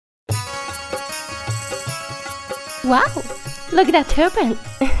Wow, look at that turban.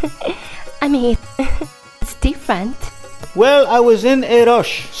 I mean, it's different. Well, I was in a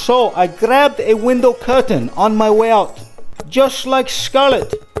rush, so I grabbed a window curtain on my way out. Just like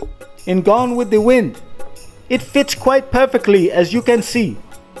Scarlett in Gone with the Wind. It fits quite perfectly, as you can see.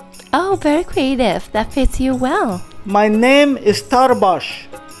 Oh, very creative. That fits you well. My name is Tarbash.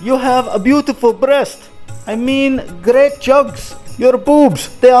 You have a beautiful breast. I mean, great jugs. Your boobs,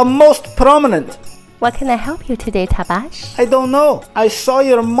 they are most prominent. What can I help you today, Tabash? I don't know. I saw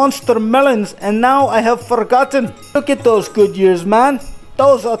your monster melons and now I have forgotten. Look at those good years, man.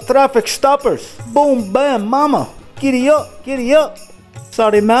 Those are traffic stoppers. Boom, bam, mama. Giddy up, giddy up.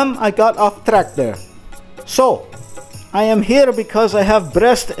 Sorry, ma'am, I got off track there. So, I am here because I have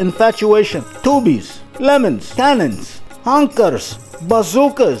breast infatuation. Tubies, lemons, cannons, honkers,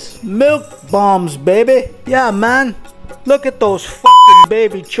 bazookas, milk bombs, baby. Yeah, man. Look at those fucking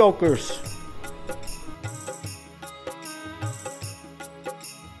baby chokers.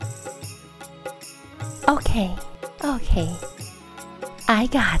 Okay. I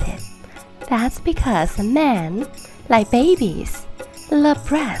got it. That's because men, like babies, love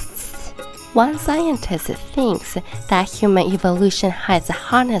breasts. One scientist thinks that human evolution has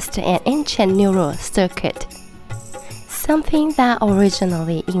harnessed an ancient neural circuit, something that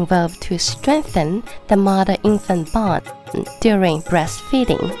originally evolved to strengthen the mother-infant bond during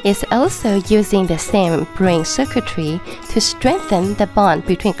breastfeeding, is also using the same brain circuitry to strengthen the bond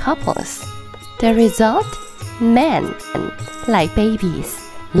between couples. The result? Men, like babies,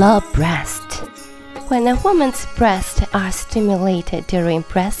 love breast. When a woman's breasts are stimulated during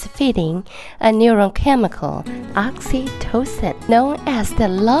breastfeeding, a neurochemical, oxytocin, known as the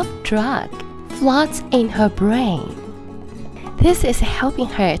love drug, floods in her brain. This is helping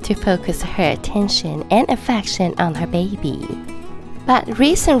her to focus her attention and affection on her baby. But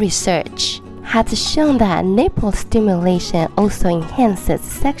recent research has shown that nipple stimulation also enhances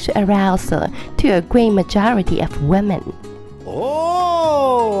sexual arousal to a great majority of women.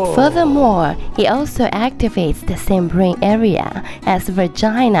 Oh! Furthermore, it also activates the same brain area as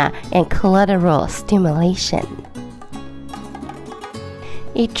vagina and clitoral stimulation.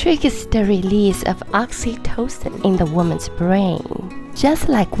 It triggers the release of oxytocin in the woman's brain, just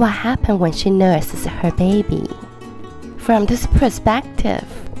like what happens when she nurses her baby. From this perspective,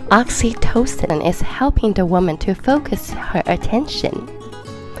 oxytocin is helping the woman to focus her attention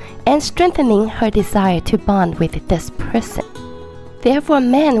and strengthening her desire to bond with this person. Therefore,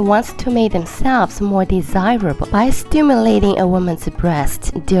 men want to make themselves more desirable by stimulating a woman's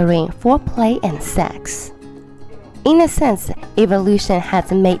breast during foreplay and sex. In a sense, evolution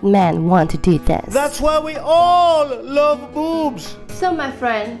has made men want to do this. That's why we all love boobs. So, my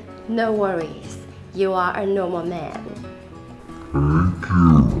friend, no worries. You are a normal man. Thank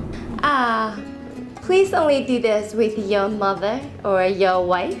you. Please only do this with your mother or your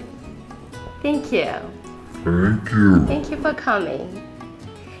wife. Thank you. Thank you. Thank you for coming.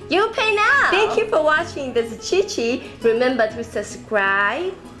 You pay now. Thank you for watching this Chichi. Remember to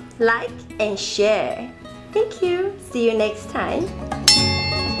subscribe, like, and share. Thank you. See you next time.